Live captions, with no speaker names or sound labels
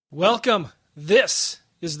Welcome. This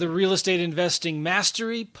is the Real Estate Investing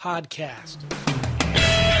Mastery Podcast.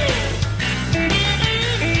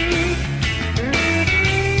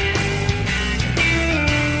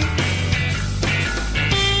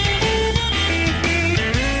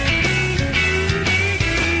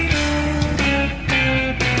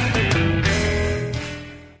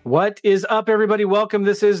 What is up, everybody? Welcome.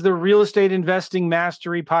 This is the Real Estate Investing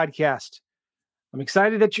Mastery Podcast. I'm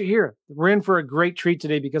excited that you're here. We're in for a great treat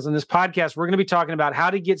today because on this podcast, we're going to be talking about how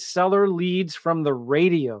to get seller leads from the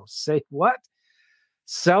radio. Say what?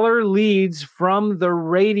 Seller leads from the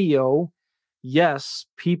radio. Yes,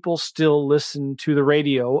 people still listen to the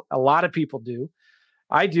radio. A lot of people do.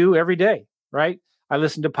 I do every day, right? I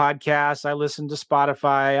listen to podcasts. I listen to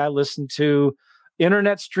Spotify. I listen to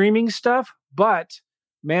internet streaming stuff. But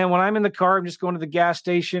man, when I'm in the car, I'm just going to the gas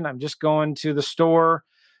station. I'm just going to the store.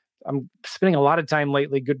 I'm spending a lot of time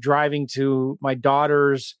lately driving to my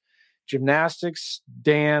daughter's gymnastics,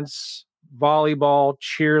 dance, volleyball,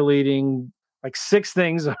 cheerleading, like 6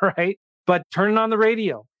 things, all right? But turning on the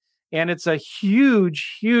radio. And it's a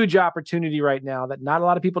huge, huge opportunity right now that not a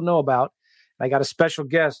lot of people know about. I got a special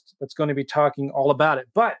guest that's going to be talking all about it.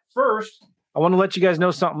 But first, I want to let you guys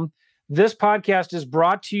know something. This podcast is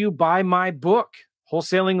brought to you by my book.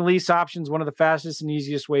 Wholesaling Lease Options, one of the fastest and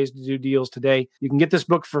easiest ways to do deals today. You can get this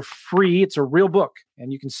book for free. It's a real book.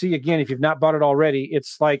 And you can see, again, if you've not bought it already,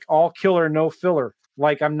 it's like all killer, no filler.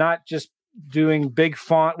 Like I'm not just doing big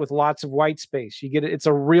font with lots of white space. You get it. It's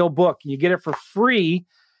a real book. You get it for free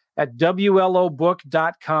at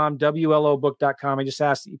WLObook.com, WLObook.com. I just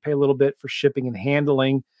ask that you pay a little bit for shipping and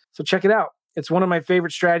handling. So check it out. It's one of my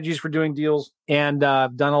favorite strategies for doing deals, and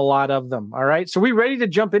I've done a lot of them. All right. So we ready to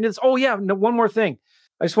jump into this? Oh, yeah. No, one more thing.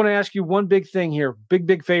 I just want to ask you one big thing here.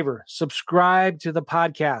 Big favor. Subscribe to the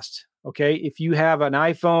podcast. Okay. If you have an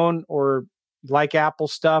iPhone or like Apple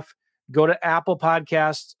stuff, go to Apple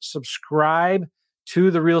Podcasts, subscribe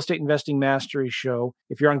to the Real Estate Investing Mastery Show.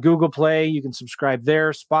 If you're on Google Play, you can subscribe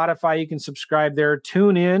there. Spotify, you can subscribe there.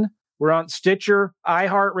 Tune in. We're on Stitcher,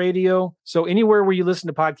 iHeartRadio. So anywhere where you listen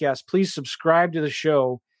to podcasts, please subscribe to the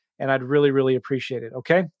show. And I'd really, really appreciate it.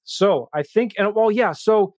 Okay. So I think,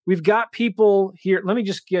 so we've got people here. Let me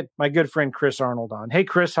just get my good friend, Chris Arnold on. Hey,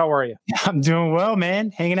 Chris, how are you? I'm doing well, man.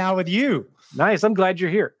 Hanging out with you. Nice. I'm glad you're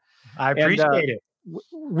here. I appreciate it.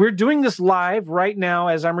 We're doing this live right now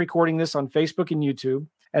as I'm recording this on Facebook and YouTube.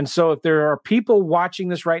 And so if there are people watching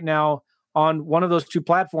this right now on one of those 2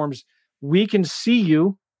 platforms, we can see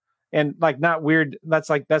you. And like, not weird. That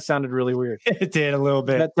sounded really weird. It did a little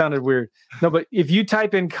bit. That sounded weird. No, but if you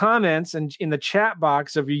type in comments and in the chat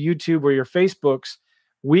box of your YouTube or your Facebooks,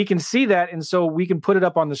 we can see that. And so we can put it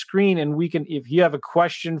up on the screen, and we can, if you have a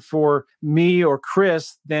question for me or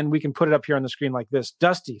Chris, then we can put it up here on the screen like this.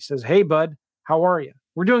 Dusty says, "Hey, bud, how are you?"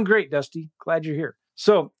 We're doing great, Dusty. Glad you're here.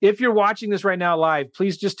 So if you're watching this right now live,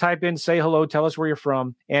 please just type in, say hello, tell us where you're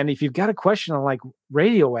from. And if you've got a question on like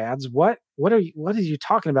radio ads, what are you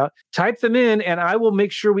talking about? Type them in, and I will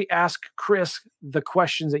make sure we ask Chris the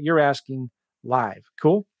questions that you're asking live.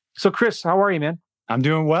 Cool. So Chris, how are you, man? I'm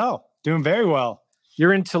doing well. Doing very well.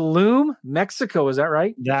 You're in Tulum, Mexico. Is that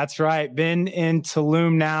right? That's right. Been in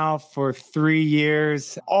Tulum now for 3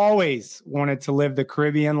 years. Always wanted to live the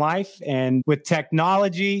Caribbean life. And with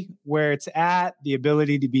technology where it's at, the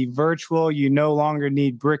ability to be virtual, you no longer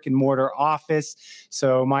need brick and mortar office.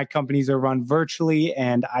 So my companies are run virtually,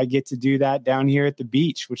 and I get to do that down here at the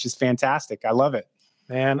beach, which is fantastic. I love it.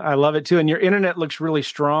 Man, I love it too. And your internet looks really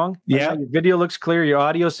strong. Yeah. Your video looks clear. Your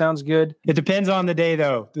audio sounds good. It depends on the day,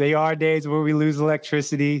 though. There are days where we lose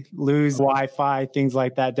electricity, lose Wi-Fi, things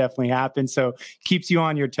like that definitely happen. So keeps you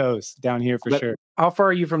on your toes down here for sure. How far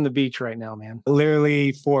are you from the beach right now, man?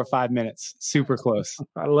 Literally 4 or 5 minutes. Super close.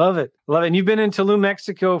 I love it. Love it. And you've been in Tulum,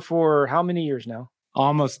 Mexico for how many years now?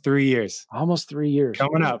 Almost 3 years. Almost 3 years.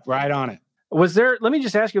 Coming up, right on it. Let me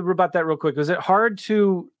just ask you about that real quick. Was it hard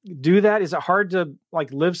to do that? Is it hard to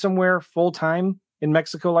like live somewhere full time in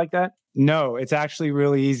Mexico like that? No, it's actually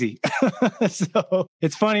really easy. So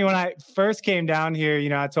it's funny, when I first came down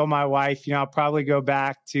here, I told my wife, I'll probably go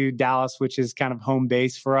back to Dallas, which is kind of home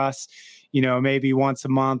base for us. Maybe once a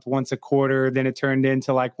month, once a quarter. Then it turned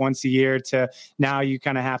into like once a year to now you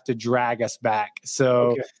kind of have to drag us back.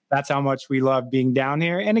 So That's how much we love being down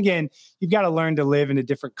here. And again, you've got to learn to live in a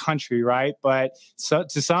different country, right? But so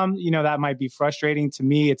to some, that might be frustrating. To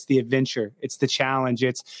me, it's the adventure. It's the challenge.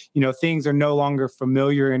 It's, things are no longer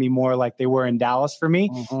familiar anymore like they were in Dallas for me.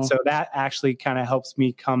 Mm-hmm. So that actually kind of helps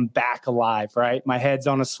me come back alive, right? My head's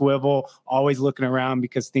on a swivel, always looking around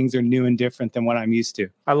because things are new and different than what I'm used to.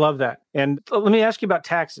 I love that. And let me ask you about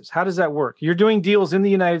taxes. How does that work? You're doing deals in the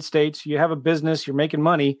United States. You have a business. You're making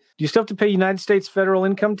money. Do you still have to pay United States federal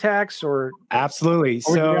income tax or? Absolutely. Or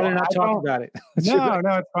so would you rather not talk about it? No,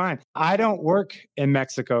 it's fine. I don't work in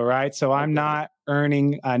Mexico, right? So I'm not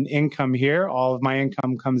earning an income here. All of my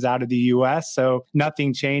income comes out of the US. So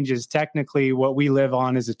nothing changes. Technically, what we live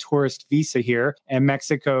on is a tourist visa here. And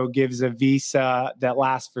Mexico gives a visa that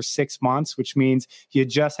lasts for 6 months, which means you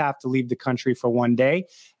just have to leave the country for 1 day.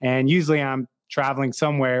 And usually I'm traveling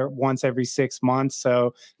somewhere once every 6 months.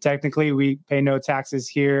 So technically we pay no taxes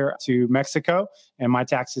here to Mexico, and my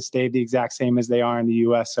taxes stay the exact same as they are in the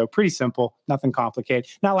US. So pretty simple, nothing complicated.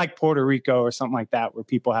 Not like Puerto Rico or something like that where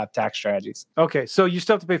people have tax strategies. Okay. So you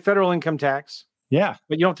still have to pay federal income tax. Yeah.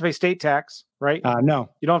 But you don't have to pay state tax, right? No.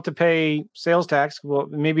 You don't have to pay sales tax. Well,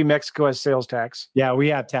 maybe Mexico has sales tax. Yeah, we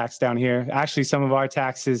have tax down here. Actually, some of our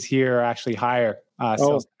taxes here are actually higher.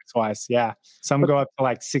 Sales tax-wise, yeah. Some go up to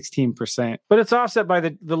like 16%. But it's offset by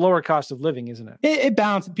the lower cost of living, isn't it? It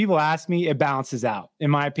balances. People ask me, it balances out.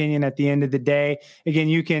 In my opinion, at the end of the day, again,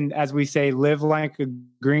 you can, as we say, live like a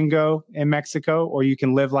gringo in Mexico, or you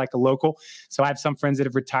can live like a local. So I have some friends that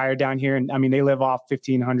have retired down here, and I mean, they live off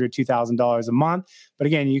 $1,500, $2,000 a month. But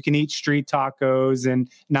again, you can eat street tacos and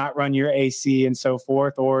not run your AC and so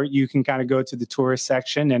forth, or you can kind of go to the tourist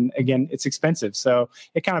section. And again, it's expensive. So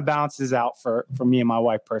it kind of balances out for me and my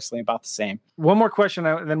wife personally, about the same. One more question,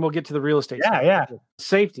 and then we'll get to the real estate. Yeah.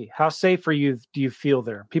 Safety. How safe do you feel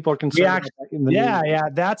there? People are concerned. Yeah.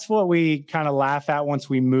 That's what we kind of laugh at once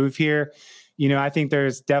we move here. I think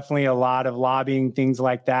there's definitely a lot of lobbying, things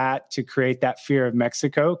like that, to create that fear of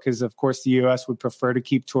Mexico, because of course the U.S. would prefer to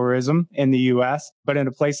keep tourism in the U.S. But in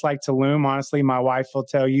a place like Tulum, honestly, my wife will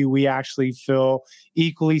tell you, we actually feel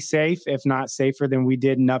equally safe, if not safer than we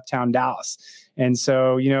did in Uptown Dallas. And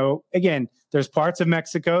so, again, there's parts of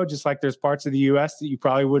Mexico, just like there's parts of the U.S. that you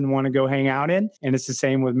probably wouldn't want to go hang out in. And it's the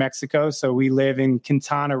same with Mexico. So we live in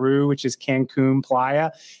Quintana Roo, which is Cancun,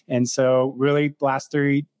 Playa. And so really last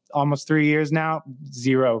almost 3 years now,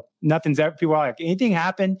 zero. Nothing's ever, people are like, anything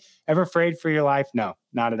happened? Ever afraid for your life? No,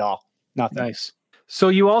 not at all. Nothing. Nice. So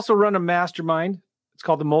you also run a mastermind. It's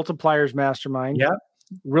called the Multipliers Mastermind. Yeah.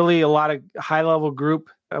 Really a lot of high level group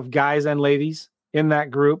of guys and ladies in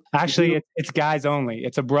that group. Actually, it's guys only.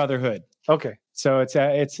 It's a brotherhood. Okay. So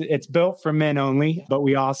it's built for men only, but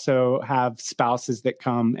we also have spouses that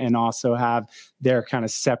come and also have their kind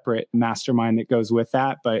of separate mastermind that goes with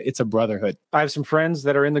that. But it's a brotherhood. I have some friends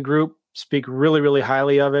that are in the group, speak really, really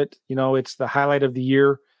highly of it. It's the highlight of the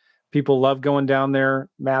year. People love going down there,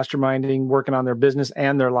 masterminding, working on their business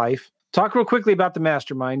and their life. Talk real quickly about the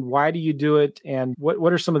mastermind. Why do you do it? And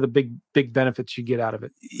what are some of the big benefits you get out of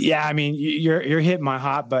it? Yeah, I mean, you're hitting my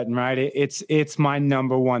hot button, right? It's my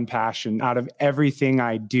number one passion out of everything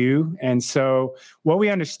I do. And so what we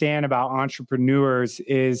understand about entrepreneurs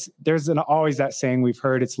is there's always that saying we've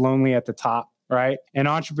heard, it's lonely at the top. Right. And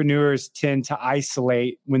entrepreneurs tend to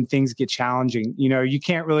isolate when things get challenging. You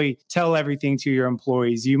can't really tell everything to your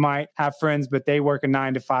employees. You might have friends, but they work a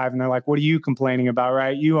 9 to 5 and they're like, what are you complaining about?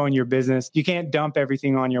 Right. You own your business. You can't dump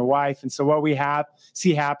everything on your wife. And so what we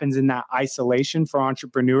see happens in that isolation for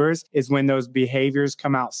entrepreneurs is when those behaviors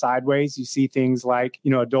come out sideways. You see things like,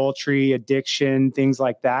 adultery, addiction, things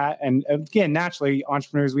like that. And again, naturally,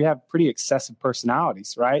 entrepreneurs, we have pretty excessive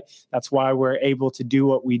personalities, right? That's why we're able to do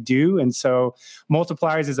what we do. And so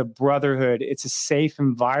Multipliers is a brotherhood. It's a safe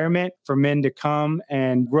environment for men to come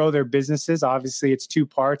and grow their businesses. Obviously, it's 2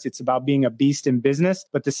 parts. It's about being a beast in business.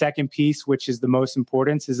 But the second piece, which is the most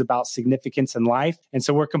important, is about significance in life. And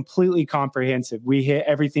so we're completely comprehensive. We hit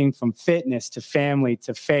everything from fitness to family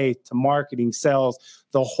to faith to marketing, sales,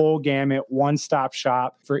 the whole gamut, one-stop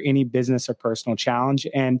shop for any business or personal challenge.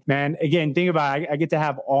 And man, again, think about it. I get to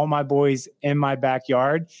have all my boys in my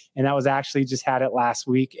backyard. And that was actually just had it last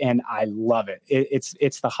week. And I love it.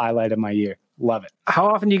 It's the highlight of my year. Love it. How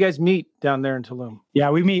often do you guys meet down there in Tulum?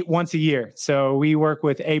 Yeah, we meet once a year. So we work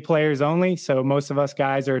with A players only. So most of us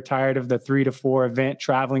guys are tired of the 3 to 4 event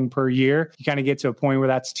traveling per year. You kind of get to a point where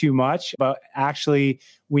that's too much. But actually,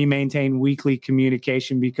 we maintain weekly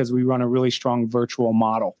communication because we run a really strong virtual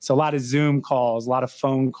model. So a lot of Zoom calls, a lot of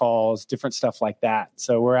phone calls, different stuff like that.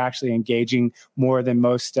 So we're actually engaging more than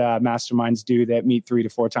most masterminds do that meet 3 to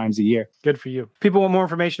 4 times a year. Good for you. People want more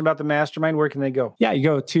information about the mastermind. Where can they go? Yeah, you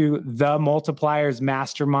go to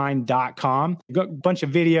multipliersmastermind.com. A bunch of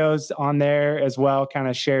videos on there as well, kind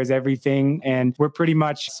of shares everything. And we're pretty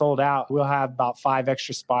much sold out. We'll have about 5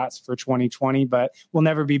 extra spots for 2020, but we'll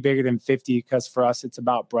never be bigger than 50 because for us, it's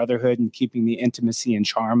about brotherhood and keeping the intimacy and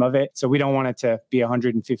charm of it. So we don't want it to be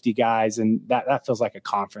 150 guys. And that feels like a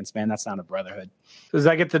conference, man. That's not a brotherhood. Does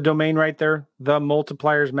that get the domain right there?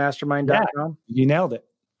 TheMultipliersMastermind.com? Yeah, you nailed it.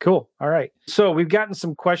 Cool. All right. So we've gotten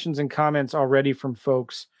some questions and comments already from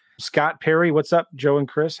folks. Scott Perry, what's up? Joe and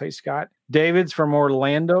Chris. Hey, Scott. David's from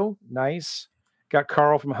Orlando. Nice. Got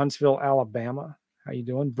Carl from Huntsville, Alabama. How you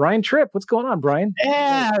doing? Brian Tripp. What's going on, Brian?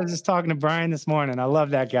 Yeah, I was just talking to Brian this morning. I love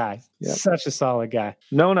that guy. Yep. Such a solid guy.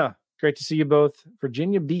 Nona, great to see you both.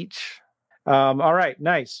 Virginia Beach. All right.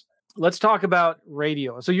 Nice. Let's talk about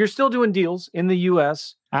radio. So you're still doing deals in the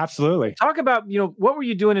U.S. Absolutely. Talk about, what were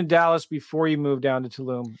you doing in Dallas before you moved down to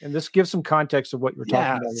Tulum? And this gives some context of what you're talking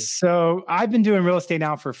about here. So I've been doing real estate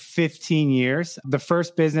now for 15 years. The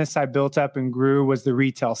first business I built up and grew was the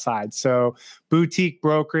retail side. So boutique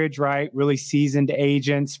brokerage, right? Really seasoned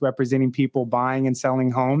agents representing people buying and selling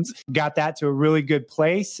homes. Got that to a really good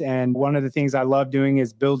place. And one of the things I love doing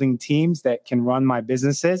is building teams that can run my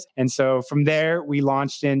businesses. And so from there, we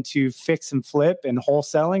launched into fix and flip and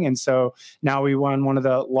wholesaling. And so now we run one of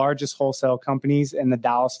the largest wholesale companies in the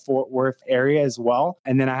Dallas-Fort Worth area as well.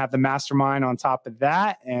 And then I have the mastermind on top of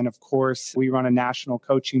that. And of course, we run a national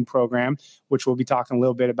coaching program, which we'll be talking a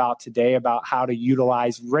little bit about today, about how to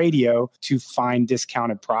utilize radio to find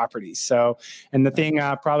discounted properties. So, and the thing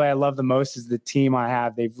probably I love the most is the team I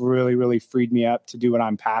have. They've really, really freed me up to do what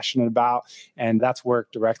I'm passionate about. And that's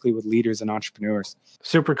work directly with leaders and entrepreneurs.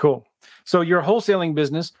 Super cool. So your wholesaling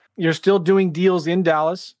business, you're still doing deals in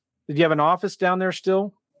Dallas. Did you have an office down there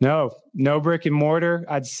still? No brick and mortar.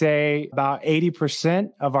 I'd say about 80%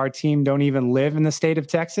 of our team don't even live in the state of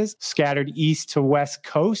Texas, scattered east to west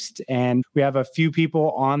coast. And we have a few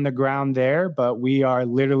people on the ground there, but we are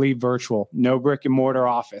literally virtual, no brick and mortar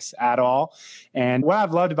office at all. And what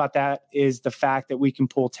I've loved about that is the fact that we can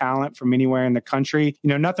pull talent from anywhere in the country.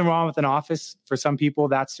 Nothing wrong with an office. For some people,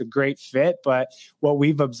 that's a great fit. But what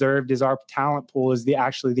we've observed is our talent pool is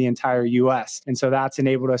actually the entire U.S. And so that's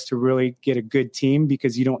enabled us to really get a good team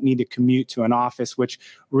because you don't need to commute to an office, which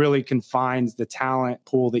really confines the talent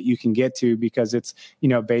pool that you can get to because it's,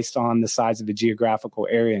 based on the size of the geographical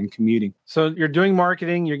area and commuting. So you're doing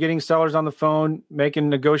marketing, you're getting sellers on the phone,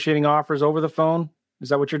 negotiating offers over the phone. Is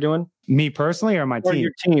that what you're doing? Me personally or my team? Or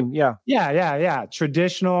your team, yeah. Yeah.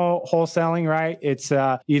 Traditional wholesaling, right? It's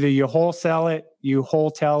either you wholesale it, you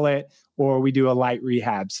wholetail it, or we do a light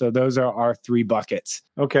rehab. So those are our 3 buckets.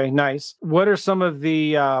 Okay, nice. What are some of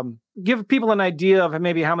the, give people an idea of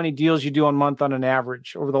maybe how many deals you do a month on an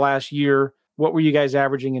average over the last year? What were you guys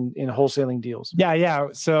averaging in wholesaling deals? Yeah.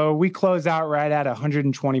 So we close out right at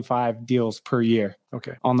 125 deals per year.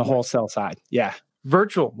 Okay. On the wholesale side. Yeah.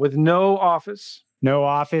 Virtual with no office. No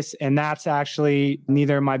office. And that's actually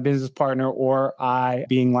neither my business partner or I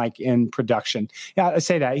being like in production. Yeah, I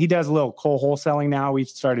say that. He does a little wholesaling now. We've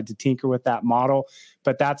started to tinker with that model,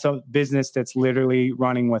 but that's a business that's literally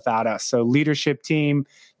running without us. So leadership team,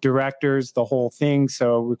 directors, the whole thing.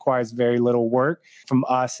 So it requires very little work from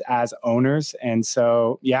us as owners. And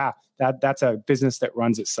so, yeah, that's a business that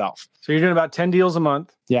runs itself. So you're doing about 10 deals a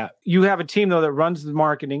month. Yeah. You have a team, though, that runs the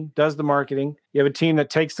marketing, does the marketing. You have a team that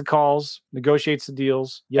takes the calls, negotiates the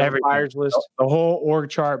deals. You have a buyer's list. The whole org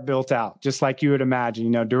chart built out, just like you would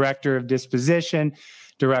imagine. Director of disposition,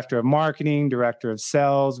 director of marketing, director of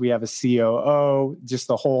sales. We have a COO, just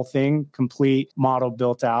the whole thing, complete model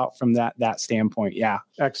built out from that standpoint. Yeah.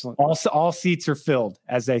 Excellent. All seats are filled,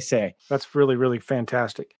 as they say. That's really, really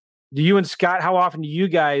fantastic. Do you and Scott, how often do you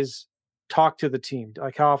guys talk to the team?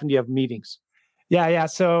 Like, how often do you have meetings? Yeah.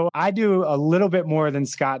 So I do a little bit more than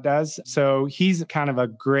Scott does. So he's kind of a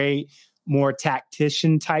great, more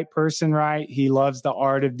tactician type person, right? He loves the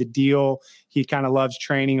art of the deal. He kind of loves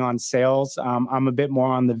training on sales. I'm a bit more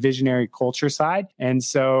on the visionary culture side. And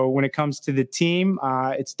so when it comes to the team,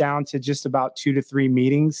 it's down to just about 2 to 3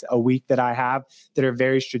 meetings a week that I have that are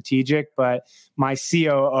very strategic. But my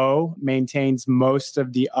COO maintains most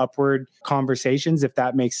of the upward conversations, if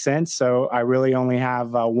that makes sense. So I really only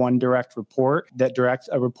have one direct report that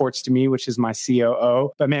reports to me, which is my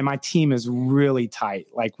COO. But man, my team is really tight.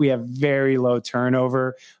 Like we have very low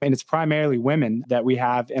turnover, and it's primarily women that we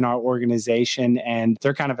have in our organization, and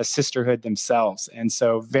they're kind of a sisterhood themselves. And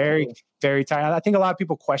so very tight. I think a lot of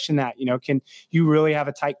people question that, can you really have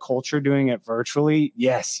a tight culture doing it virtually?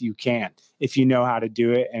 Yes, you can, if you know how to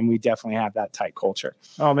do it. And we definitely have that tight culture.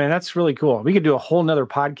 Oh man, that's really cool. We could do a whole nother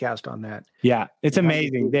podcast on that. Yeah, it's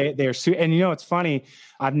amazing. They're and it's funny.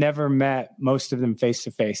 I've never met most of them face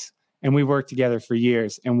to face. and we worked together for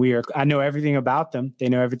years. And I know everything about them. They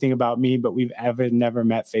know everything about me, but we've never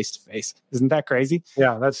met face to face. Isn't that crazy?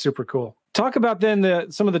 Yeah, that's super cool. Talk about then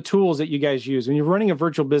some of the tools that you guys use when you're running a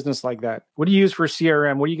virtual business like that. What do you use for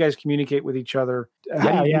CRM? What do you guys communicate with each other?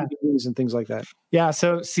 How do you do meetings and things like that? Yeah,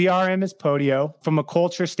 so CRM is Podio. From a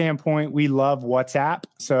culture standpoint, we love WhatsApp.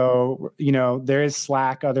 So, there is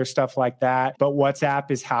Slack, other stuff like that. But WhatsApp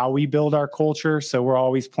is how we build our culture. So we're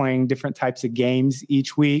always playing different types of games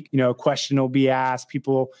each week. A question will be asked,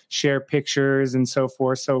 people share pictures and so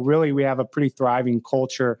forth. So really, we have a pretty thriving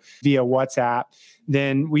culture via WhatsApp.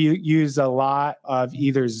 Then we use a lot of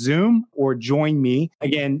either Zoom or Join Me.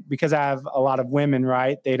 Again, because I have a lot of women,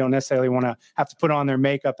 right? They don't necessarily want to have to put on their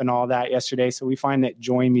makeup and all that yesterday. So we find that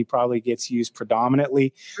Join Me probably gets used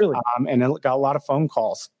predominantly. Really? And it got a lot of phone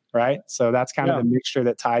calls. Right. So that's kind of the mixture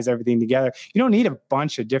that ties everything together. You don't need a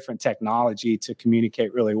bunch of different technology to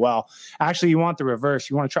communicate really well. Actually, you want the reverse.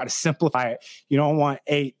 You want to try to simplify it. You don't want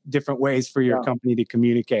 8 different ways for your company to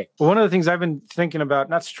communicate. Well, one of the things I've been thinking about,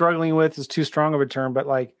 not struggling with is too strong of a term, but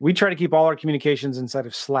like we try to keep all our communications inside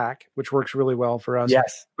of Slack, which works really well for us.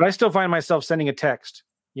 Yes. But I still find myself sending a text,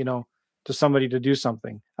 to somebody to do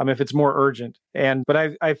something. If it's more urgent.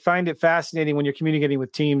 But I find it fascinating when you're communicating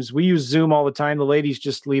with teams. We use Zoom all the time. The ladies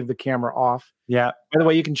just leave the camera off. Yeah. By the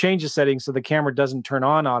way, you can change the settings so the camera doesn't turn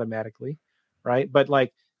on automatically. Right. But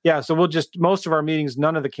so most of our meetings,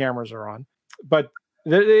 none of the cameras are on. But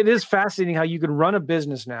it is fascinating how you can run a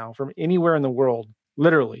business now from anywhere in the world,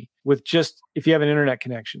 literally, with just if you have an internet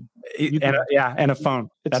connection. And a phone.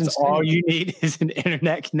 That's insane. All you need is an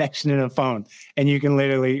internet connection and a phone. And you can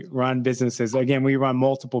literally run businesses. Again, we run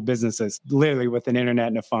multiple businesses literally with an internet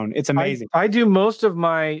and a phone. It's amazing. I do most of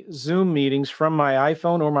my Zoom meetings from my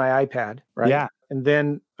iPhone or my iPad, right? Yeah. And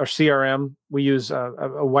then our CRM, we use a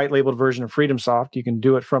white labeled version of FreedomSoft. You can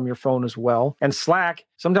do it from your phone as well. And Slack,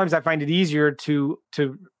 sometimes I find it easier to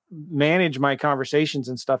manage my conversations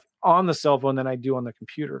and stuff on the cell phone than I do on the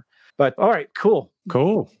computer. But all right, cool.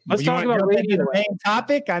 Let's talk about the main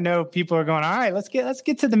topic. I know people are going, all right, let's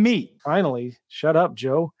get to the meat. Finally, shut up,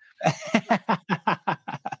 Joe.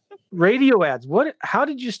 Radio ads. How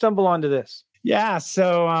did you stumble onto this? Yeah.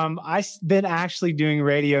 So I've been actually doing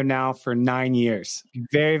radio now for 9 years,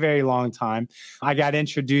 very, very long time. I got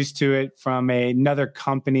introduced to it from another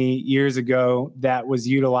company years ago that was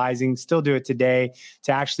utilizing, still do it today,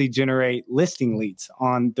 to actually generate listing leads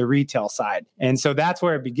on the retail side. And so that's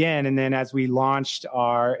where it began. And then as we launched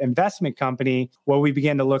our investment company, what we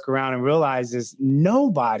began to look around and realize is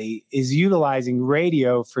nobody is utilizing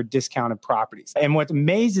radio for discounted properties. And what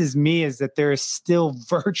amazes me is that there is still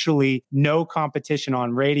virtually no competition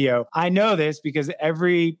on radio. I know this because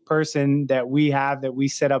every person that we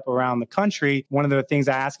set up around the country, one of the things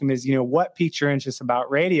I ask them is, what piqued your interest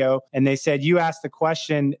about radio? And they said, you asked the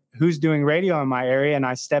question, who's doing radio in my area? And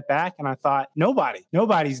I stepped back and I thought,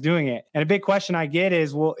 nobody's doing it. And a big question I get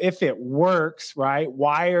is, well, if it works, right,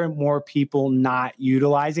 why are more people not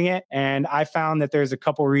utilizing it? And I found that there's a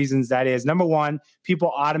couple reasons that is. Number one,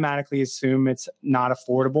 people automatically assume it's not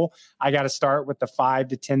affordable. I got to start with the $5,000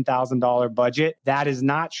 to $10,000 budget. That is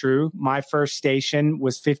not true. My first station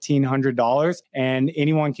was $1,500, and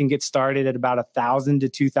anyone can get started at about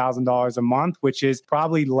 $1,000 to $2,000 a month, which is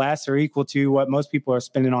probably less or equal to what most people are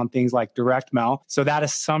spending on things like direct mail. So that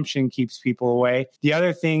assumption keeps people away. The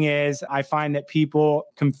other thing is I find that people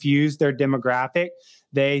confuse their demographic.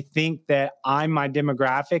 They think that I'm my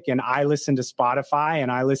demographic and I listen to Spotify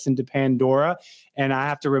and I listen to Pandora. And I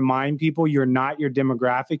have to remind people, you're not your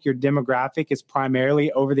demographic. Your demographic is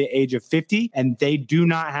primarily over the age of 50, and they do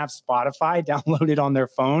not have Spotify downloaded on their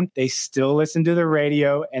phone. They still listen to the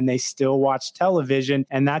radio and they still watch television.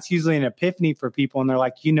 And that's usually an epiphany for people. And they're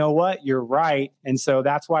like, you know what? You're right. And so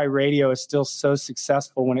that's why radio is still so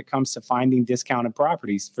successful when it comes to finding discounted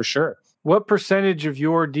properties, for sure. What percentage of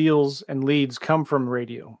your deals and leads come from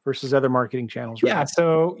radio versus other marketing channels? Yeah.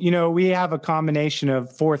 So, we have a combination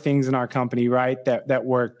of 4 things in our company, right, that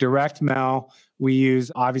work. Direct mail. We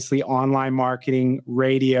use obviously online marketing,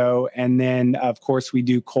 radio, and then of course we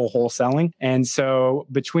do cold wholesaling. And so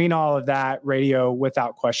between all of that, radio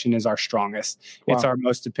without question is our strongest. Wow. It's our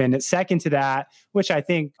most dependent. Second to that, which I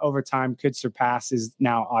think over time could surpass, is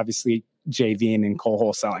now obviously JVing and cold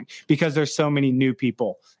wholesaling, because there's so many new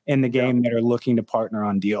people in the game that are looking to partner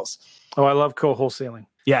on deals. Oh, I love cold wholesaling.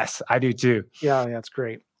 Yes, I do too. Yeah, that's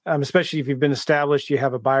great. Especially if you've been established, you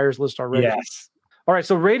have a buyer's list already. Yes. All right.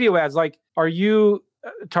 So radio ads, are you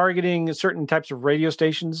targeting certain types of radio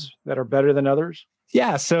stations that are better than others?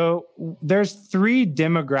 Yeah, so there's three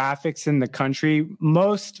demographics in the country.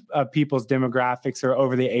 Most of people's demographics are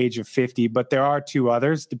over the age of 50, but there are two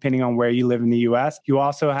others depending on where you live in the US. You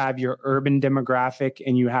also have your urban demographic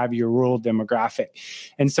and you have your rural demographic.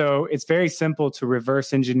 And so it's very simple to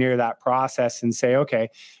reverse engineer that process and say, okay,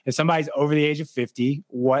 if somebody's over the age of 50,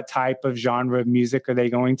 what type of genre of music are they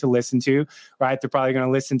going to listen to, right? They're probably going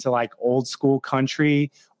to listen to like old school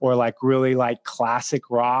country or like really like classic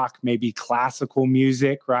rock, maybe classical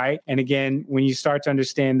music, right? And again, when you start to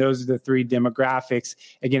understand those are the three demographics,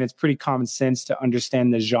 again, it's pretty common sense to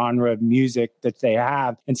understand the genre of music that they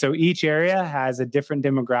have. And so each area has a different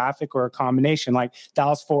demographic or a combination. Like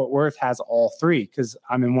Dallas-Fort Worth has all three because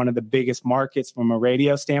I'm in one of the biggest markets from a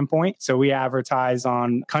radio standpoint. So we advertise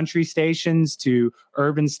on country stations to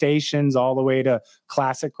urban stations all the way to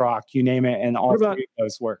classic rock, you name it, and all three of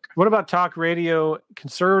those work. What about talk radio,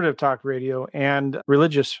 conservative talk radio, and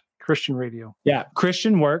religious Christian radio? Yeah,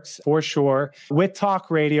 Christian works for sure. With talk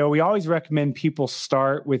radio, we always recommend people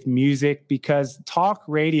start with music because talk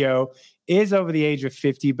radio is over the age of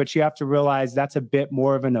 50, but you have to realize that's a bit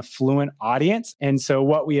more of an affluent audience. And so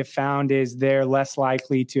what we have found is they're less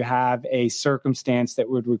likely to have a circumstance that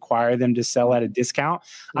would require them to sell at a discount.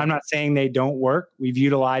 I'm not saying they don't work. We've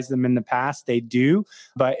utilized them in the past. They do.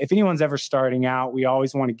 But if anyone's ever starting out, we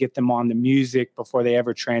always want to get them on the music before they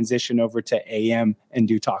ever transition over to AM and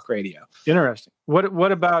do talk radio. Interesting.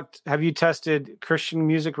 What about, have you tested Christian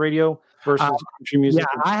music radio versus country music?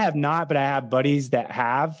 Yeah, I have not, but I have buddies that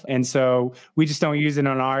have. And so we just don't use it in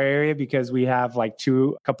our area because we have like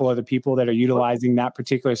a couple other people that are utilizing that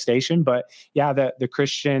particular station. But yeah, the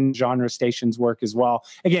Christian genre stations work as well.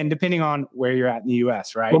 Again, depending on where you're at in the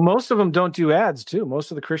US, right? Well, most of them don't do ads too.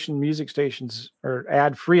 Most of the Christian music stations are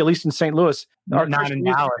ad free, at least in St. Louis. Not in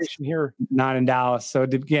Dallas. Here. Not in Dallas. So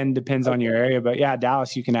again, depends on your area. But yeah,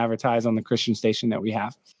 Dallas, you can advertise on the Christian station that we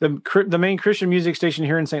have. The main Christian music station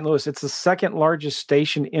here in St. Louis, it's the second largest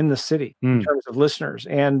station in the city in terms of listeners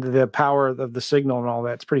and the power of the signal and all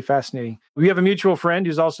that. It's pretty fascinating. We have a mutual friend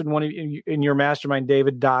who's also in your mastermind,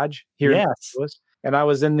 David Dodge, here in St. Louis. And I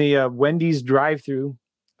was in the Wendy's drive-thru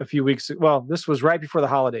a few weeks. Well, this was right before the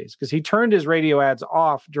holidays because he turned his radio ads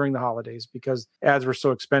off during the holidays because ads were so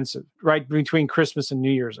expensive, right between Christmas and New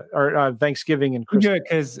Year's or Thanksgiving and Christmas.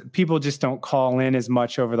 Because people just don't call in as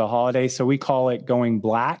much over the holidays. So we call it going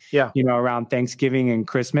black, around Thanksgiving and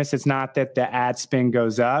Christmas. It's not that the ad spend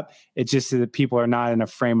goes up. It's just that people are not in a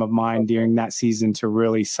frame of mind during that season to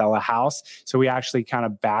really sell a house. So we actually kind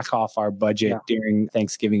of back off our budget during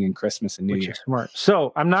Thanksgiving and Christmas and New Year. Smart.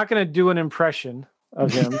 So I'm not going to do an impression of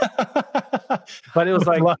him, but it was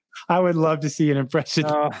like, I would love to see an impression.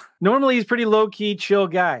 Normally he's pretty low key, chill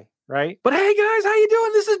guy, right? But hey guys, how you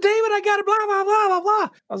doing? This is David. I got it. Blah blah blah blah blah.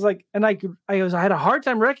 I was like, and I had a hard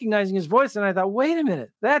time recognizing his voice, and I thought, wait a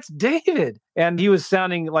minute, that's David. And he was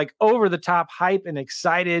sounding like over the top hype and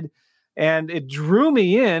excited, and it drew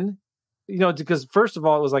me in. Because first of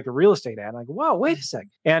all, it was like a real estate ad. I'm like, wow, wait a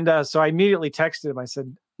second. And so I immediately texted him. I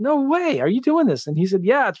said, no way, are you doing this? And he said,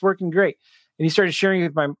 yeah, it's working great. And he started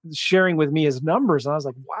sharing with me his numbers. And I was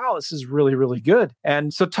like, wow, this is really, really good.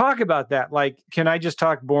 And so talk about that. Like, can I just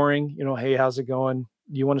talk boring? Hey, how's it going?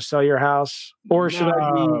 You want to sell your house? Or should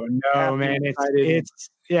I be? No, man.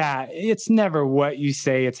 It's never what you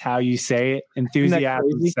say, it's how you say it.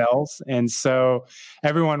 Enthusiasm sells. And so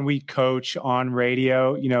everyone we coach on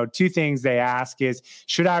radio, two things they ask is,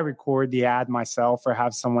 should I record the ad myself or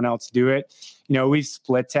have someone else do it? We've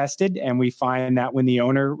split tested and we find that when the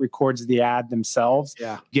owner records the ad themselves,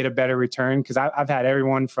 get a better return. Because I've had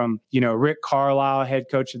everyone from, Rick Carlisle, head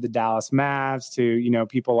coach of the Dallas Mavs, to,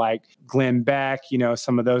 people like Glenn Beck,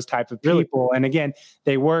 some of those type of people. And again,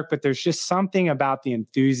 they work, but there's just something about the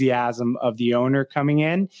enthusiasm of the owner coming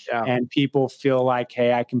in and people feel like,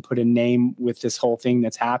 hey, I can put a name with this whole thing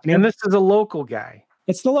that's happening. And this is a local guy.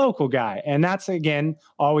 It's the local guy. And that's, again,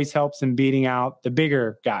 always helps in beating out the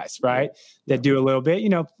bigger guys, right? That do a little bit.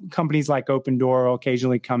 Companies like Open Door will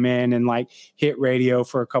occasionally come in and like hit radio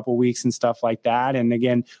for a couple of weeks and stuff like that. And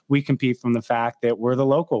again, we compete from the fact that we're the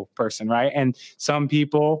local person, right? And some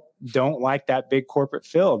people don't like that big corporate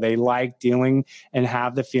feel. They like dealing and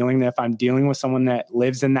have the feeling that if I'm dealing with someone that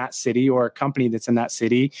lives in that city or a company that's in that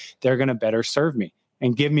city, they're going to better serve me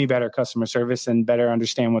and give me better customer service and better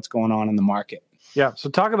understand what's going on in the market. Yeah. So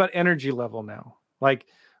talk about energy level now. Like,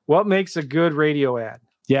 what makes a good radio ad?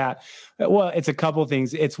 Yeah. Well, it's a couple of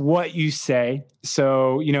things. It's what you say.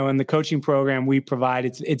 So, in the coaching program we provide,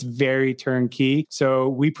 it's very turnkey. So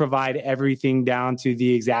we provide everything down to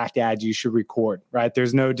the exact ad you should record, right?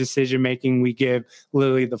 There's no decision making. We give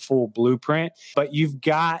literally the full blueprint, but you've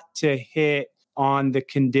got to hit on the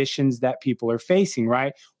conditions that people are facing,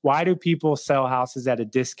 right? Why do people sell houses at a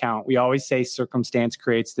discount? We always say circumstance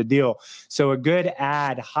creates the deal. So a good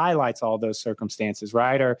ad highlights all those circumstances,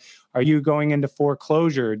 right? Or are you going into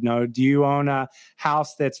foreclosure? No. Do you own a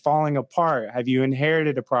house that's falling apart? Have you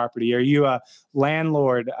inherited a property? Are you a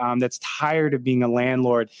landlord that's tired of being a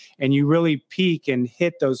landlord? And you really peak and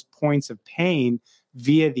hit those points of pain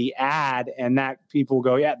via the ad, and that people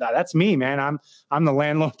go, yeah, that's me, man. I'm the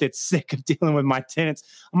landlord that's sick of dealing with my tenants.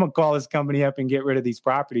 I'm gonna call this company up and get rid of these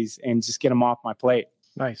properties and just get them off my plate.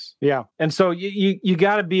 Nice. Yeah. And so you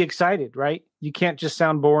got to be excited, right? You can't just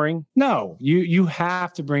sound boring. No, you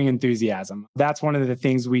have to bring enthusiasm. That's one of the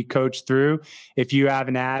things we coach through. If you have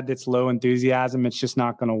an ad that's low enthusiasm, it's just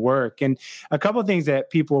not going to work. And a couple of things that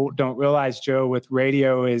people don't realize, Joe, with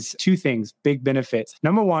radio is two things, big benefits.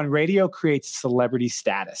 Number one, radio creates celebrity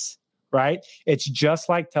status, right? It's just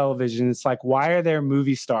like television. It's like, why are there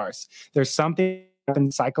movie stars? There's something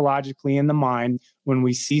happens psychologically in the mind when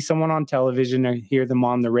we see someone on television or hear them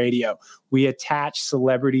on the radio. We attach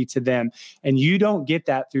celebrity to them. And you don't get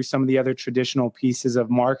that through some of the other traditional pieces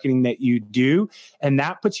of marketing that you do. And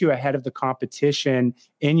that puts you ahead of the competition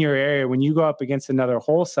in your area when you go up against another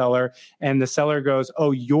wholesaler and the seller goes,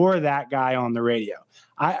 oh, you're that guy on the radio.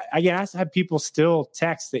 I have people still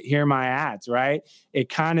text that hear my ads, right?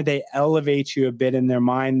 They elevate you a bit in their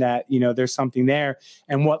mind that, there's something there.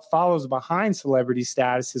 And what follows behind celebrity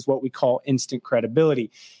status is what we call instant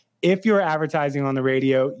credibility. If you're advertising on the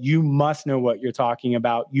radio, you must know what you're talking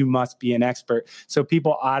about. You must be an expert. So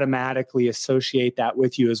people automatically associate that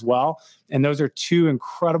with you as well. And those are two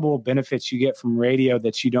incredible benefits you get from radio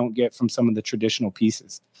that you don't get from some of the traditional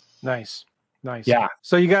pieces. Nice. Yeah.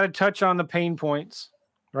 So you got to touch on the pain points,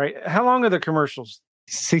 right? How long are the commercials?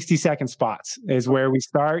 60-second spots is where we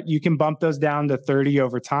start. You can bump those down to 30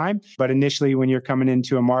 over time. But initially, when you're coming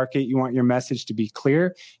into a market, you want your message to be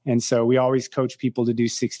clear. And so we always coach people to do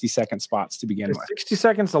 60-second spots to begin with. 60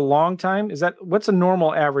 seconds a long time? What's a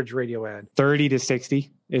normal average radio ad? 30 to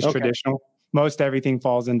 60 is traditional. Most everything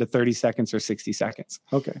falls into 30 seconds or 60 seconds.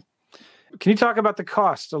 Okay. Can you talk about the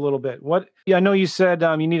cost a little bit? I know you said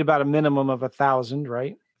you need about a minimum of $1,000,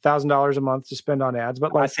 right? $1,000 a month to spend on ads,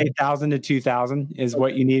 but I say 1,000 to 2,000 is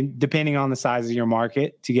what you need, depending on the size of your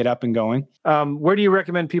market, to get up and going. Where do you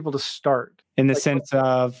recommend people to start? In the sense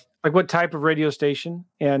of what type of radio station?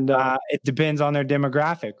 And it depends on their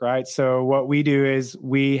demographic, right? So what we do is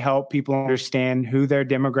we help people understand who their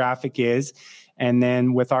demographic is. And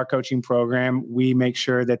then with our coaching program, we make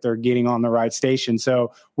sure that they're getting on the right station.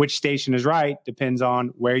 So which station is right depends on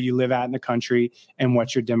where you live at in the country and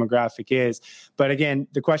what your demographic is. But again,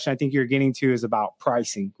 the question I think you're getting to is about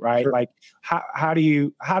pricing, right? Sure. Like how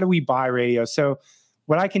do we buy radio? So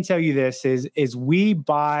what I can tell you this is we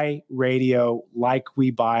buy radio like we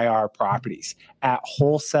buy our properties at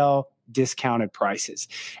wholesale discounted prices.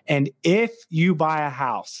 And if you buy a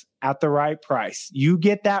house at the right price, you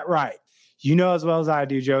get that right. You know as well as I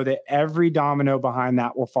do, Joe, that every domino behind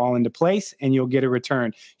that will fall into place and you'll get a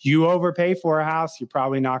return. You overpay for a house, you're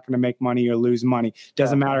probably not going to make money or lose money.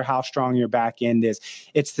 Doesn't matter how strong your back end is.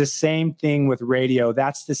 It's the same thing with radio.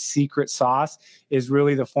 That's the secret sauce, is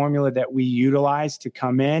really the formula that we utilize to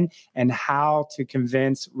come in and how to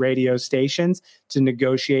convince radio stations to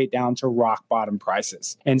negotiate down to rock bottom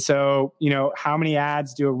prices. And so, how many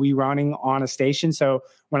ads are we running on a station? So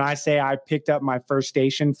when I say I picked up my first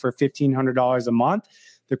station for $1,500 a month,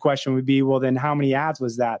 the question would be, well, then how many ads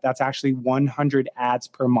was that? That's actually 100 ads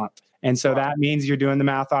per month. And so that means you're doing the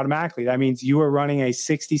math automatically. That means you are running a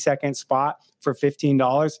 60-second spot for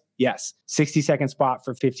 $15. Yes, 60-second spot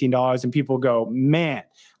for $15. And people go, man,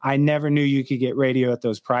 I never knew you could get radio at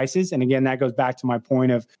those prices. And again, that goes back to my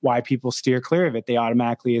point of why people steer clear of it. They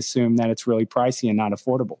automatically assume that it's really pricey and not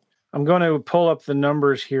affordable. I'm going to pull up the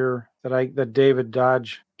numbers here that David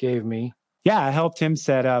Dodge gave me. Yeah, I helped him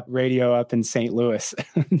set up radio up in St. Louis.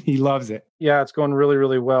 He loves it. Yeah, it's going really,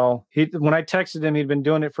 really well. When I texted him, he'd been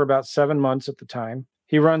doing it for about 7 months at the time.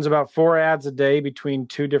 He runs about 4 ads a day between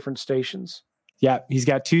 2 different stations. Yeah, he's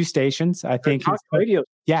got 2 stations. I think talk radio.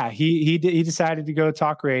 Yeah, he decided to go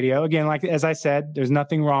talk radio. Again, like as I said, there's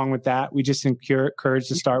nothing wrong with that. We just encourage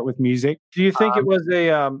to start with music. Do you think it was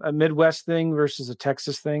a Midwest thing versus a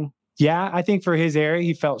Texas thing? Yeah, I think for his area,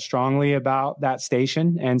 he felt strongly about that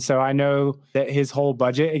station. And so I know that his whole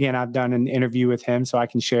budget, again, I've done an interview with him, so I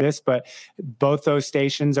can share this, but both those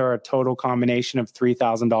stations are a total combination of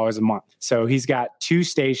 $3,000 a month. So he's got 2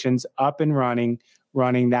 stations up and running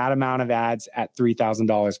that amount of ads at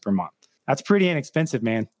 $3,000 per month. That's pretty inexpensive,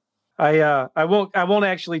 man. I won't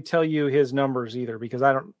actually tell you his numbers either because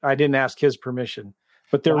I didn't ask his permission.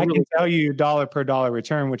 But they're I really can tell you dollar per dollar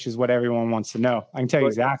return, which is what everyone wants to know. I can tell you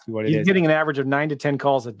exactly what it is. You're getting an average of 9 to 10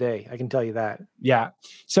 calls a day. I can tell you that. Yeah.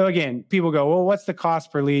 So again, people go, well, what's the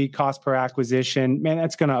cost per lead, cost per acquisition? Man,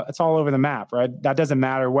 it's all over the map, right? That doesn't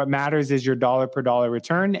matter. What matters is your dollar per dollar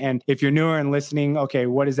return. And if you're newer and listening, okay,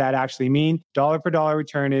 what does that actually mean? Dollar per dollar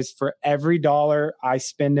return is for every dollar I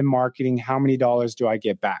spend in marketing, how many dollars do I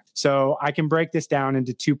get back? So I can break this down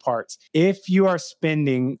into two parts. If you are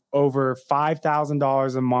spending over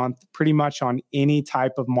 $5,000 a month, pretty much on any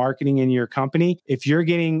type of marketing in your company, if you're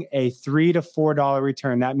getting a $3 to $4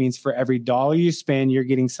 return, that means for every dollar you spend, you're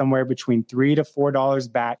getting somewhere between $3 to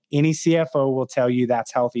 $4 back. Any CFO will tell you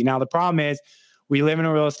that's healthy. Now, the problem is we live in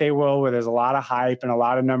a real estate world where there's a lot of hype and a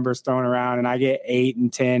lot of numbers thrown around, and I get 8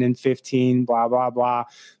 and 10 and 15, blah, blah, blah.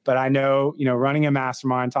 But I know, running a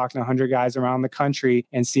mastermind, talking to 100 guys around the country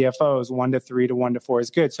and CFOs, 1 to 3 to 1 to 4 is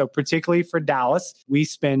good. So particularly for Dallas, we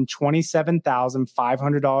spend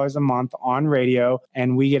 $27,500 a month on radio,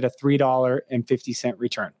 and we get a $3.50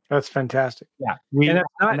 return. That's fantastic. Yeah. And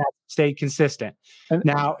that's stay consistent.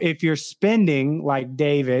 Now, if you're spending like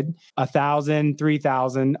David, $1,000,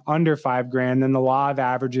 $3,000, under $5,000, then the law of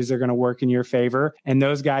averages are going to work in your favor. And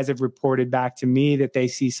those guys have reported back to me that they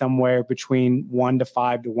see somewhere between 1 to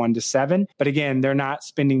 5 to 1 to 7. But again, they're not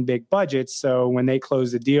spending big budgets. So when they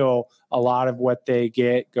close the deal, a lot of what they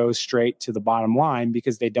get goes straight to the bottom line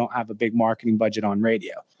because they don't have a big marketing budget on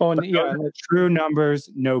radio. Oh, and yeah, true numbers,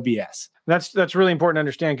 no BS. That's really important to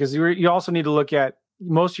understand because you also need to look at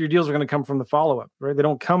most of your deals are going to come from the follow-up, right? They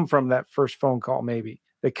don't come from that first phone call, maybe.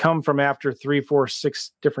 They come from after 3, 4,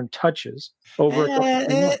 6 different touches over.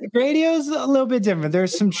 Radio's a little bit different.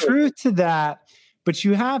 There's some truth to that, but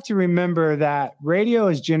you have to remember that radio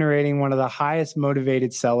is generating one of the highest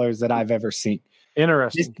motivated sellers that I've ever seen.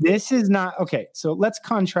 Interesting. This is not okay. So let's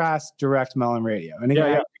contrast direct mail and radio. And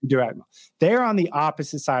again, direct mail. They're on the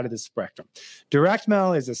opposite side of the spectrum. Direct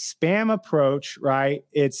mail is a spam approach, right?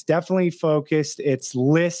 It's definitely focused. It's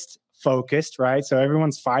list focused, right? So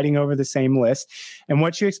everyone's fighting over the same list. And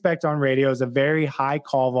what you expect on radio is a very high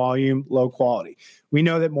call volume, low quality. We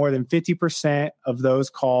know that more than 50% of those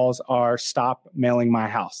calls are stop mailing my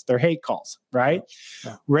house. They're hate calls, right?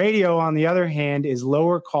 Yeah. Radio, on the other hand, is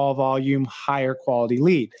lower call volume, higher quality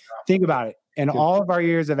lead. Think about it. In all of our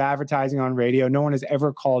years of advertising on radio, no one has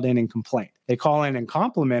ever called in and complained. They call in and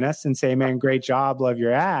compliment us and say, man, great job, love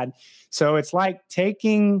your ad. So it's like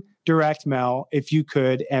taking direct mail, if you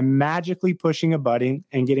could, and magically pushing a button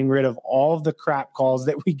and getting rid of all of the crap calls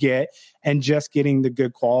that we get and just getting the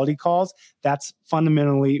good quality calls. That's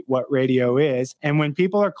fundamentally what radio is. And when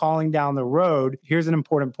people are calling down the road, here's an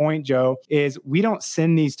important point, Joe, is we don't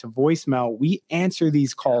send these to voicemail. We answer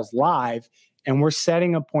these calls live. And we're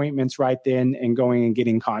setting appointments right then and going and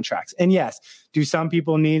getting contracts. And yes, do some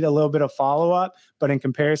people need a little bit of follow-up? But in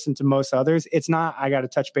comparison to most others, it's not, I got to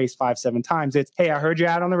touch base 5-7 times. It's, hey, I heard you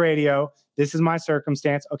out on the radio. This is my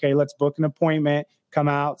circumstance. Okay, let's book an appointment, come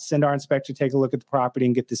out, send our inspector, take a look at the property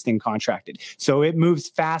and get this thing contracted. So it moves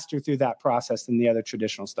faster through that process than the other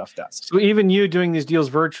traditional stuff does. So even you doing these deals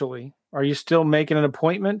virtually, are you still making an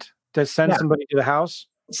appointment to send somebody to the house?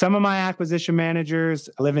 Some of my acquisition managers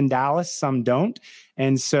live in Dallas, some don't.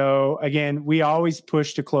 And so, again, we always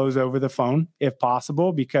push to close over the phone if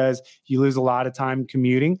possible because you lose a lot of time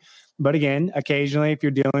commuting. But again, occasionally, if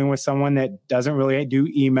you're dealing with someone that doesn't really do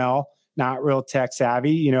email, not real tech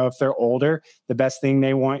savvy, if they're older, the best thing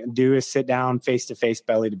they want to do is sit down face-to-face,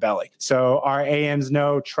 belly-to-belly. So our AMs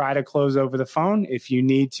know, try to close over the phone. If you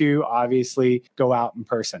need to, obviously, go out in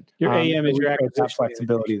person. Your AM is your acquisition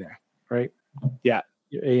flexibility there. Right? Yeah.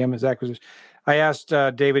 Your AM is acquisition. I asked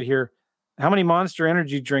David here, how many Monster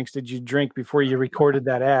Energy drinks did you drink before you recorded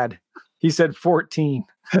that ad? He said 14.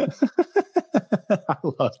 I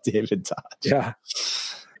love David Dodge. Yeah.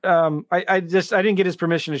 I didn't get his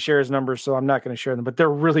permission to share his numbers, so I'm not going to share them, but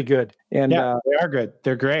they're really good. And they are good.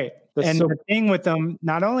 They're great. And the thing with them,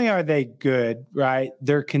 not only are they good, right?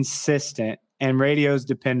 They're consistent. And radio's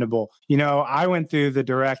dependable. I went through the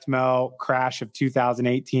direct mail crash of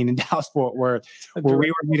 2018 in Dallas-Fort Worth, where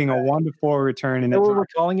we were getting a 1 to 4 return. Is that what we're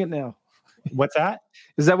calling it now? What's that?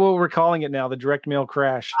 Is that what we're calling it now? The direct mail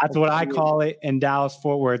crash? That's what I call it in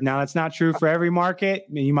Dallas-Fort Worth. Now, that's not true for every market.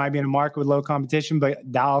 I mean, you might be in a market with low competition,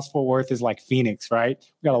 but Dallas-Fort Worth is like Phoenix, right?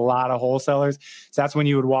 We got a lot of wholesalers. So that's when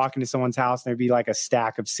you would walk into someone's house and there'd be like a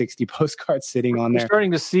stack of 60 postcards sitting on there. We're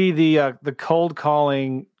starting to see the cold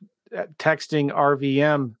calling texting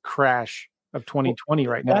RVM crash of 2020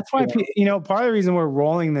 right now. That's why, part of the reason we're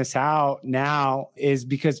rolling this out now is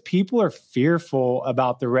because people are fearful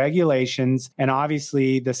about the regulations and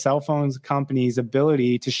obviously the cell phones company's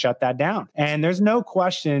ability to shut that down. And there's no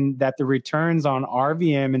question that the returns on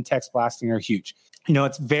RVM and text blasting are huge.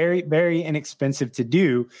 It's very, very inexpensive to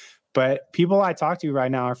do, but people I talk to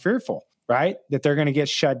right now are fearful, right? That they're going to get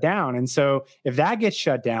shut down. And so if that gets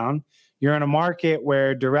shut down, you're in a market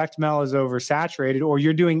where direct mail is oversaturated, or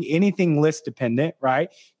you're doing anything list dependent,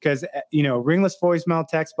 right? Because, ringless voicemail,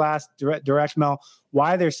 text blast, direct mail,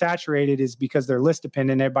 why they're saturated is because they're list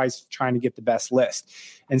dependent. Everybody's trying to get the best list.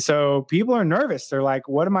 And so people are nervous. They're like,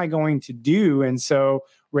 what am I going to do? And so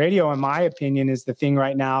radio, in my opinion, is the thing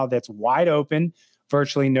right now that's wide open,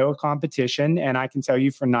 virtually no competition. And I can tell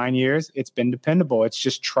you for 9 years, it's been dependable. It's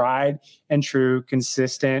just tried and true,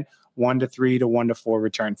 consistent, 1 to 3 to 1 to 4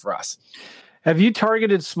 return for us. Have you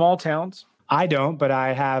targeted small towns? I don't, but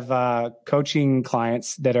I have coaching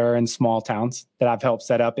clients that are in small towns that I've helped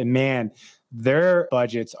set up. And man, their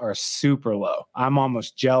budgets are super low. I'm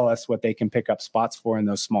almost jealous what they can pick up spots for in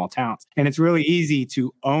those small towns. And it's really easy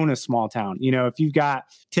to own a small town. If you've got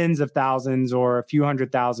tens of thousands or a few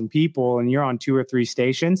 100,000 people and you're on 2 or 3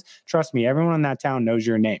 stations, trust me, everyone in that town knows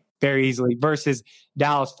your name very easily, versus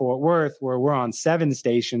Dallas, Fort Worth, where we're on 7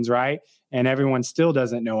 stations, right? And everyone still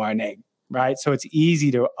doesn't know our name, right? So it's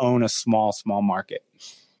easy to own a small market.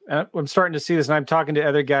 I'm starting to see this, and I'm talking to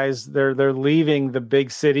other guys. They're leaving the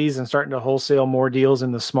big cities and starting to wholesale more deals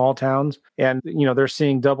in the small towns, and they're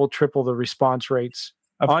seeing double, triple the response rates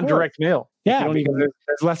on direct mail. Yeah, because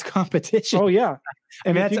there's less competition. Oh yeah,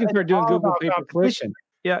 and if you can start doing Google pay-per-click,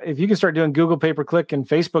 if you can start doing Google pay-per-click and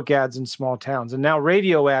Facebook ads in small towns, and now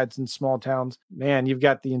radio ads in small towns, man, you've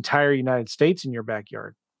got the entire United States in your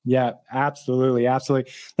backyard. Yeah, absolutely.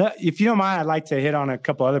 If you don't mind, I'd like to hit on a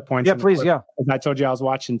couple other points. Yeah, please. Yeah. As I told you, I was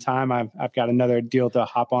watching time. I've got another deal to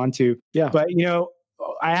hop onto. Yeah. But,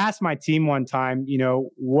 I asked my team one time,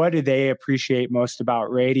 what do they appreciate most about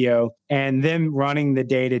radio? And them running the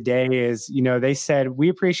day-to-day is, they said, we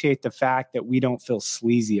appreciate the fact that we don't feel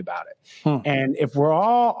sleazy about it. And if we're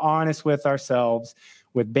all honest with ourselves,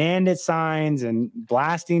 with bandit signs and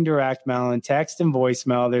blasting direct mail and text and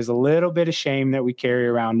voicemail, there's a little bit of shame that we carry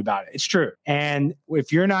around about it. It's true. And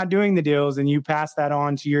if you're not doing the deals and you pass that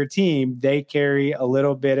on to your team, they carry a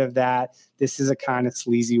little bit of that. This is a kind of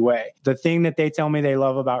sleazy way. The thing that they tell me they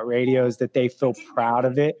love about radio is that they feel proud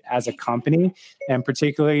of it as a company, and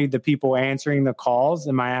particularly the people answering the calls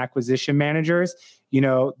and my acquisition managers.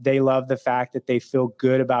 They love the fact that they feel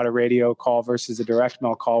good about a radio call versus a direct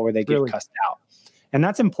mail call where they get cussed out. And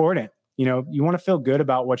that's important. You want to feel good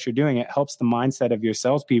about what you're doing. It helps the mindset of your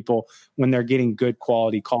salespeople when they're getting good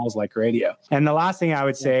quality calls like radio. And the last thing I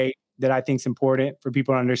would say that I think is important for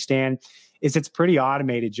people to understand is it's pretty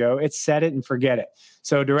automated, Joe. It's set it and forget it.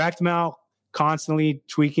 So direct mail, constantly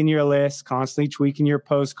tweaking your list, constantly tweaking your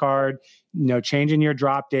postcard, changing your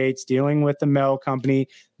drop dates, dealing with the mail company.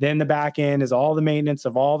 Then the back end is all the maintenance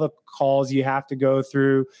of all the calls you have to go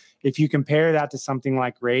through. If you compare that to something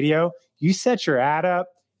like radio, you set your ad up,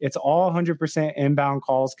 it's all 100% inbound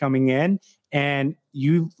calls coming in, and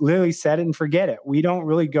you literally set it and forget it. We don't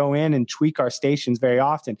really go in and tweak our stations very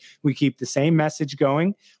often. We keep the same message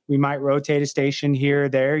going. We might rotate a station here or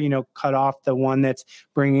there, cut off the one that's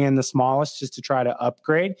bringing in the smallest just to try to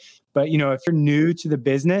upgrade. But, if you're new to the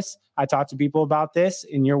business, I talk to people about this,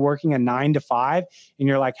 and you're working a 9 to 5, and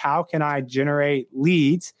you're like, how can I generate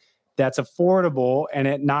leads that's affordable and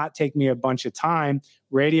it not take me a bunch of time?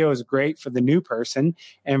 Radio is great for the new person.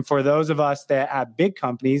 And for those of us that have big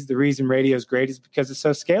companies, the reason radio is great is because it's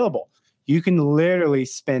so scalable. You can literally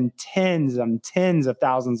spend tens and tens of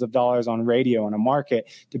thousands of dollars on radio in a market,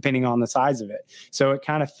 depending on the size of it. So it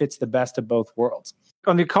kind of fits the best of both worlds.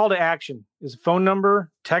 On the call to action, is a phone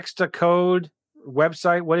number, text a code,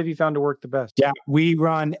 website? What have you found to work the best? Yeah, we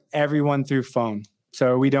run everyone through phone.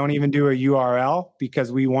 So we don't even do a URL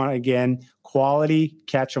because we want, again, quality,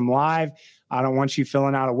 catch them live. I don't want you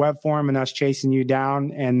filling out a web form and us chasing you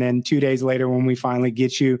down. And then 2 days later, when we finally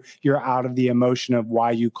get you, you're out of the emotion of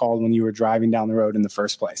why you called when you were driving down the road in the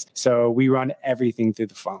first place. So we run everything through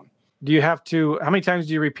the phone. Do you have to, how many times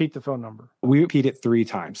do you repeat the phone number? We repeat it 3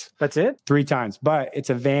 times. That's it? 3 times, but it's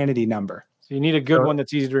a vanity number. So you need a good one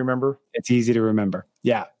that's easy to remember? It's easy to remember.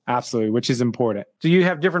 Yeah, absolutely, which is important. Do you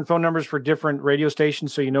have different phone numbers for different radio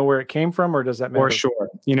stations so you know where it came from, or does that matter? For sure.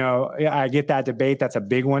 I get that debate. That's a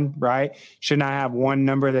big one, right? Shouldn't I have one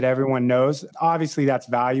number that everyone knows? Obviously, that's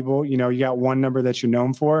valuable. You got one number that you're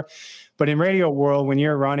known for. But in radio world, when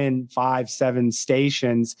you're running 5, 7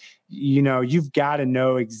 stations, you've got to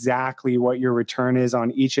know exactly what your return is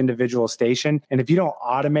on each individual station. And if you don't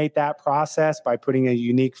automate that process by putting a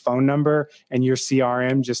unique phone number and your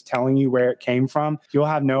CRM just telling you where it came from, you'll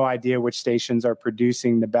have no idea which stations are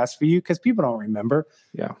producing the best for you, because people don't remember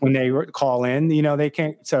when they call in, they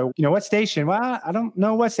can't. So, what station? Well, I don't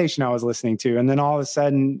know what station I was listening to. And then all of a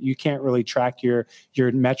sudden you can't really track your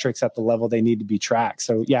metrics at the level they need to be tracked.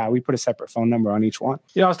 So yeah, we put a separate phone number on each one.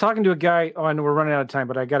 I was talking to a guy, and we're running out of time,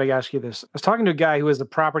 but I got to ask you this. I was talking to a guy who was a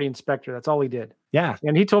property inspector. That's all he did. Yeah.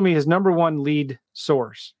 And he told me his number one lead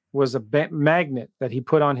source was a magnet that he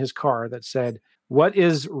put on his car that said, "What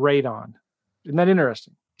is radon?" Isn't that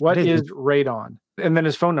interesting? What is radon? And then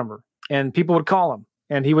his phone number. And people would call him.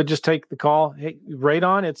 And he would just take the call. Hey,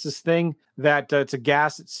 radon, it's this thing that it's a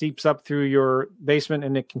gas that seeps up through your basement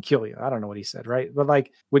and it can kill you. I don't know what he said, right? But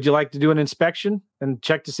would you like to do an inspection and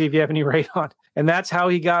check to see if you have any radon? And that's how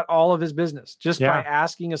he got all of his business, just by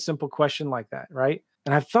asking a simple question like that, right?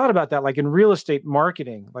 And I've thought about that, in real estate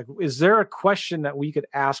marketing, is there a question that we could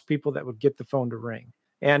ask people that would get the phone to ring?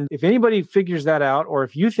 And if anybody figures that out, or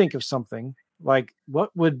if you think of something,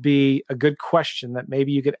 what would be a good question that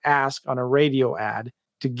maybe you could ask on a radio ad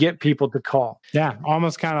to get people to call? Yeah,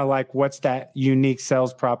 almost kind of what's that unique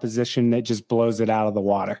sales proposition that just blows it out of the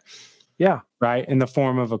water? Yeah. Right? In the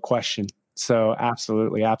form of a question. So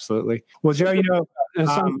absolutely. Well, Joe,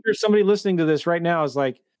 there's somebody listening to this right now is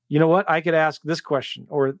you know what? I could ask this question.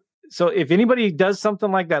 So if anybody does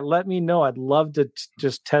something like that, let me know. I'd love to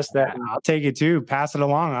just test that. I'll take it too. Pass it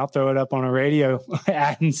along. I'll throw it up on a radio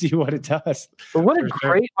ad and see what it does. But what a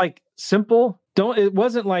great, simple. It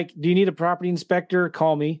wasn't do you need a property inspector?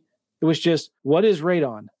 Call me. It was just, what is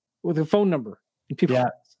radon, with a phone number? And people.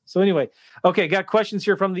 So anyway, okay. Got questions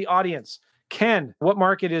here from the audience. Ken, what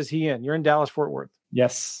market is he in? You're in Dallas, Fort Worth.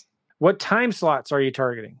 Yes. What time slots are you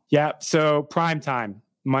targeting? Yeah. So prime time.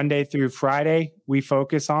 Monday through Friday, we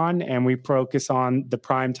focus on the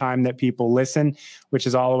prime time that people listen, which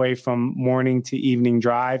is all the way from morning to evening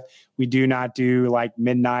drive. We do not do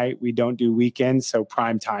midnight. We don't do weekends. So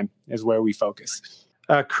prime time is where we focus.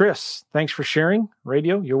 Chris, thanks for sharing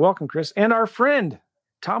radio. You're welcome, Chris. And our friend,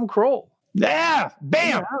 Tom Kroll. Yeah.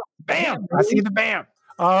 Bam. Bam. I see the bam.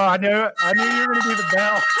 Oh, I knew it. I knew you were going to do the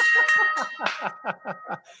bell.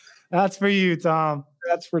 That's for you, Tom.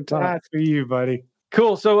 That's for Tom. That's for you, buddy.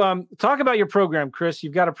 Cool. So talk about your program, Chris.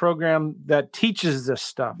 You've got a program that teaches this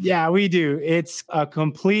stuff. Yeah, we do. It's a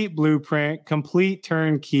complete blueprint, complete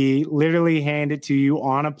turnkey, literally hand it to you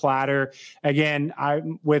on a platter. Again,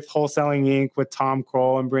 I'm with Wholesaling Inc., with Tom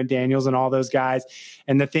Kroll and Brent Daniels and all those guys.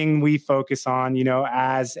 And the thing we focus on,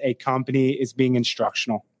 as a company is being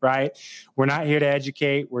instructional. Right? We're not here to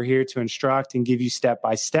educate. We're here to instruct and give you step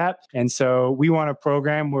by step. And so we want a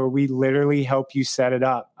program where we literally help you set it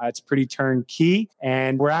up. It's pretty turnkey.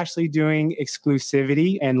 And we're actually doing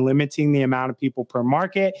exclusivity and limiting the amount of people per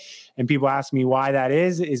market. And people ask me why that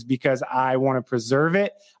is because I want to preserve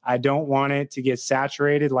it. I don't want it to get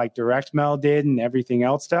saturated like direct mail did and everything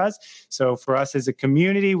else does. So for us as a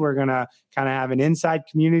community, we're going to kind of have an inside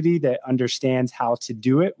community that understands how to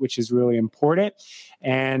do it, which is really important.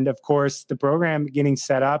 And of course, the program getting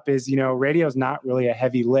set up is, radio is not really a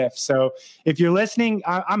heavy lift. So if you're listening,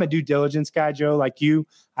 I'm a due diligence guy, Joe, like you.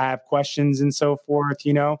 I have questions and so forth,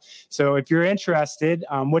 So if you're interested,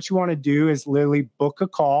 what you want to do is literally book a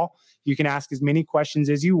call. You can ask as many questions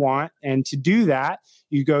as you want. And to do that,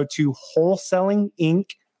 you go to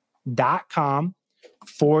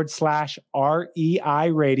wholesalinginc.com/REI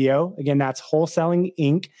radio. Again, that's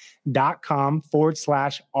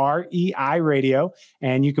wholesalinginc.com/REI radio.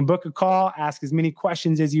 And you can book a call, ask as many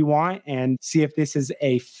questions as you want, and see if this is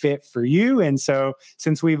a fit for you. And so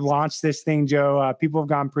since we've launched this thing, Joe, people have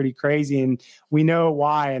gone pretty crazy, and we know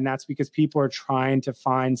why. And that's because people are trying to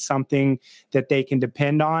find something that they can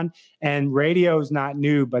depend on. And radio is not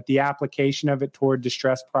new, but the application of it toward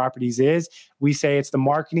distressed properties is. We say it's the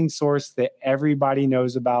marketing source that everybody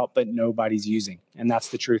knows about, but nobody's using. And that's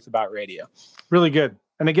the truth about radio. Really good.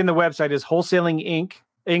 And again, the website is Wholesaling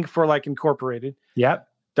Inc. for incorporated. Yep.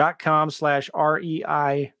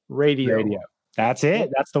 .com/REI radio. That's it.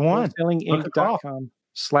 That's the one.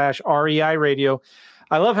 Wholesalinginc.com/REI radio.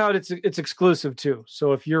 I love how it's exclusive too.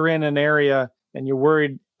 So if you're in an area and you're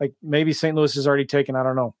worried, maybe St. Louis is already taken, I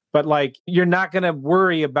don't know. But you're not going to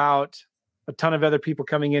worry about a ton of other people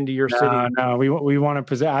coming into your city. No, we want to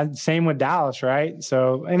present. Same with Dallas, right?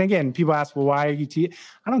 So, and again, people ask, well, why are you?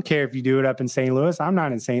 I don't care if you do it up in St. Louis. I'm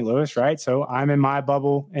not in St. Louis, right? So I'm in my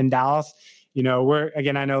bubble in Dallas.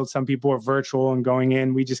 I know some people are virtual and going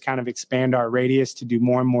in. We just kind of expand our radius to do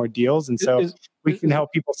more and more deals. And so we can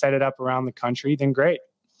help people set it up around the country. Then great.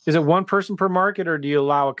 Is it one person per market, or do you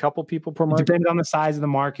allow a couple people per It market? depends on the size of the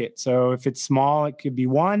market. So if it's small, it could be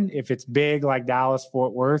one. If it's big, like Dallas,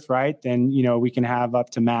 Fort Worth, right, then, we can have up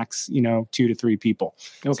to max, 2 to 3 people.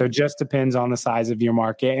 Okay. So it just depends on the size of your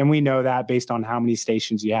market. And we know that based on how many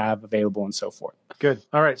stations you have available and so forth. Good.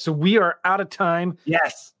 All right. So we are out of time.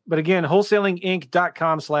 Yes. But again,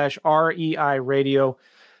 wholesalinginc.com/REI radio.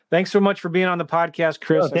 Thanks so much for being on the podcast,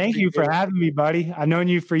 Chris. Thank you for having me, buddy. I've known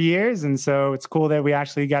you for years, and so it's cool that we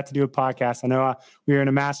actually got to do a podcast. I know we were in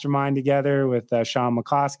a mastermind together with Sean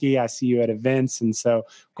McCloskey. I see you at events, and so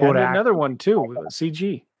cool. Yeah, another one too,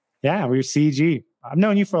 CG. Yeah, we were CG. I've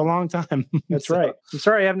known you for a long time. That's right. I'm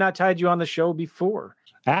sorry I have not tied you on the show before.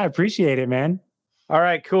 I appreciate it, man. All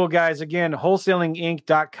right, cool, guys. Again,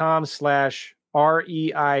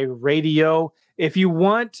 wholesalinginc.com/REI radio. If you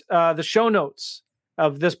want the show notes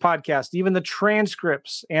of this podcast, even the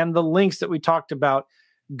transcripts and the links that we talked about,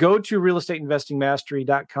 go to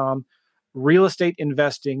realestateinvestingmastery.com,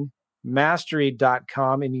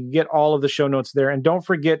 realestateinvestingmastery.com, and you can get all of the show notes there. And don't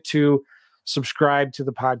forget to subscribe to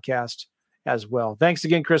the podcast as well. Thanks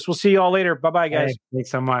again, Chris. We'll see you all later. Bye-bye, guys. Hey, thanks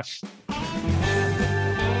so much.